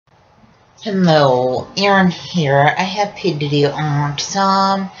Hello, Aaron here. I have a video on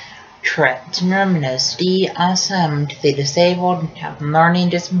some Tourette's and luminosity. Also, I'm mentally disabled and have learning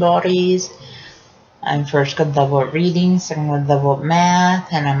disabilities. I'm first good level at reading, second good level at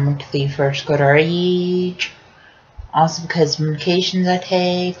math, and I'm mentally first good at age. Also, because of medications I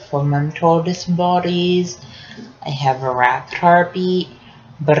take for mental disabilities, I have a rapid heartbeat,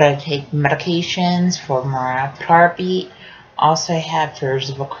 but I take medications for my rapid heartbeat. Also, I have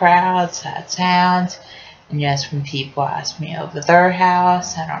fears of a crowd, sad sounds, and yes, when people ask me over their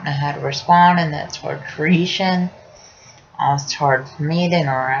house, I don't know how to respond, and that's hard to reason. Also, it's hard for me to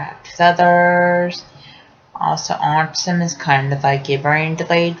interact with others. Also, autism is kind of like a brain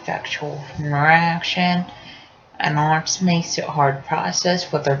delayed factual interaction, and autism makes it hard to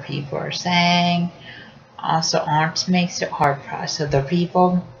process what other people are saying. Also, autism makes it hard to process other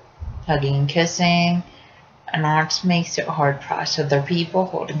people hugging and kissing. And autism makes it hard to process other people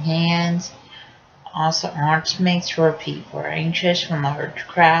holding hands. Also, autism makes where people are anxious when large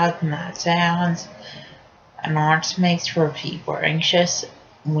crowds and loud sounds. And autism makes where people are anxious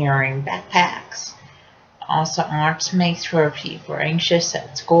wearing backpacks. Also, autism makes where people are anxious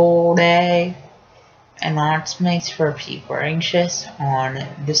at school day. And autism makes where people are anxious on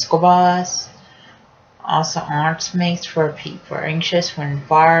the school bus. Also, autism makes where people are anxious when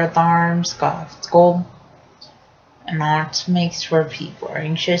fire alarms go off at school. And autism makes where people are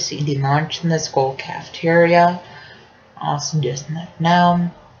anxious eating lunch in the school cafeteria. Also, just not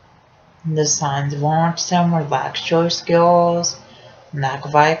known. The signs of autism are lack of social skills, lack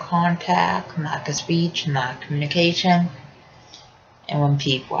of eye contact, lack of speech, and lack of communication. And when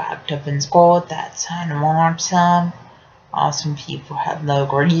people act up in school, that's a sign of autism. Also, when people have low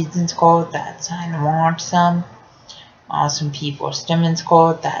grades in school, that's a sign of autism. Also, when people are stimming in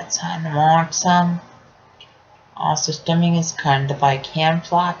school, that's a sign of autism. Also, stimming is kind of like hand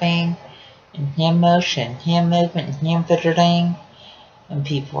flapping, and hand motion, hand movement, and hand fidgeting. And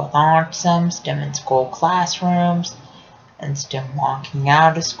people with autism stim in school classrooms, and stim walking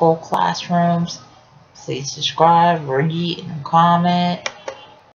out of school classrooms. Please subscribe, read, and comment.